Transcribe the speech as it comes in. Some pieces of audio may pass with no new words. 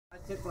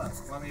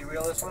Want me to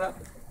reel this one up?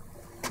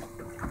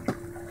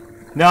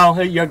 No,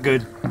 you're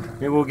good.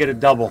 Maybe we'll get a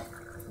double.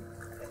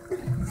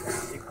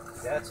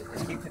 That's it.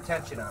 Just keep the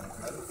tension on it.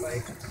 Let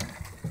it fight.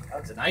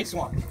 That's a nice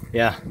one.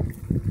 Yeah.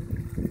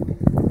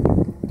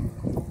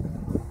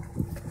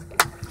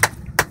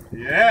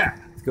 Yeah.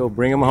 Let's go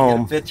bring him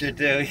home. Picture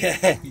too.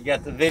 Yeah. You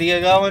got the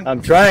video going?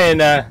 I'm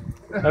trying. I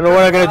don't know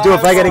what I'm gonna do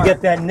if I gotta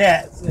get that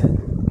net. That's it.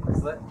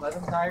 Just let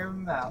them tire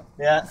them out.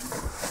 Yeah.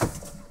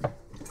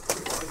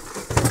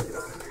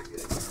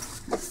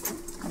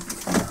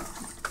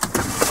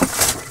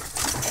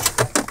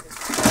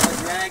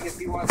 Drag if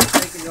he wants to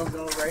take it, he'll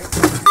go, right?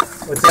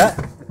 What's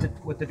that?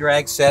 With the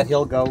drag set,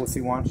 he'll go if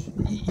he wants.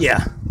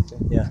 Yeah.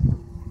 Yeah.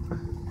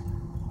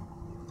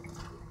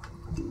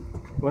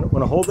 Want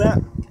to hold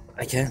that?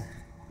 I can.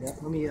 Yeah.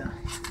 Let me.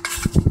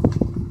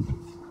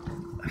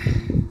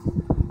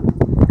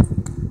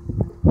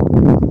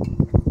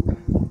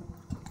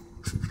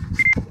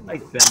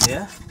 Nice bend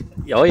there.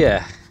 Oh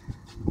yeah.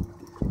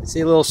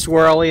 See a little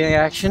swirly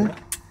action.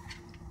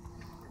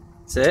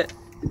 That's it.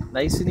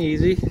 Nice and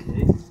easy.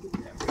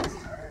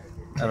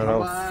 I don't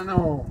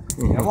know.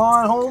 Come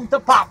on home to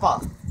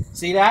Papa.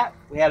 See that?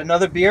 We had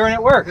another beer and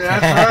it worked.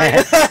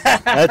 That's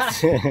right.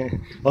 That's,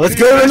 well, let's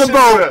go in the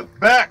boat.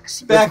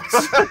 Bex. Bex.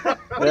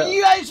 What are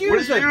you guys using?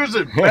 What are you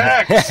using?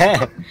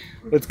 Bex.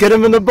 Let's get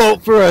him in the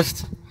boat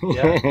first.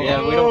 Yeah, we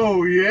don't.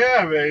 Oh,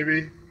 yeah,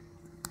 baby.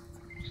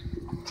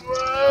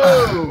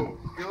 Whoa.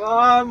 Come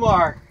on,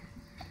 Mark.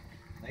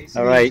 Nice.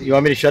 All right, you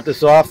want me to shut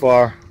this off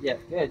or? Yeah,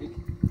 good.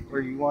 Or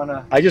you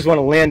wanna? I just want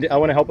to land it. I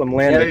want to help him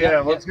land it. Yeah,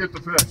 let's get the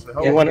fish. The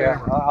Yeah, wanna- yeah.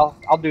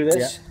 I'll do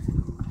this.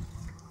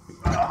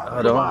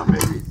 Come on,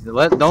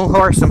 baby. Don't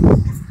horse him.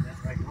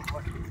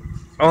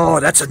 Oh,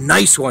 that's a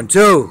nice one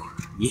too.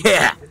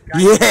 Yeah,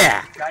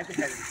 yeah.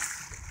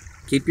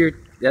 Keep your.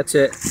 That's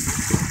it.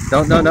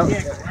 Don't. No.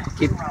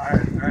 Keep.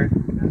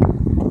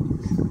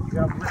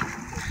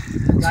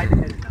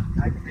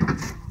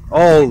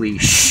 Holy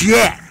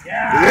shit!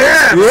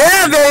 Yeah.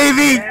 Yeah,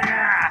 baby!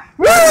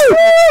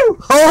 Woo!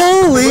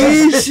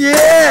 Holy shit!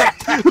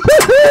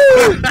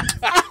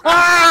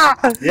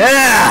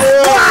 Yeah.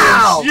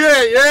 Wow!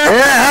 Shit, yeah.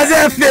 Yeah. How's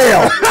that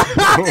feel?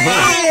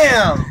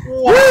 Damn!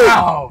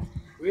 Wow.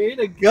 Way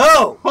to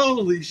go!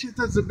 Holy shit,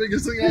 that's the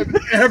biggest thing I've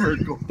ever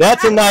caught.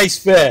 That's a nice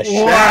fish.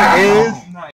 Wow. That is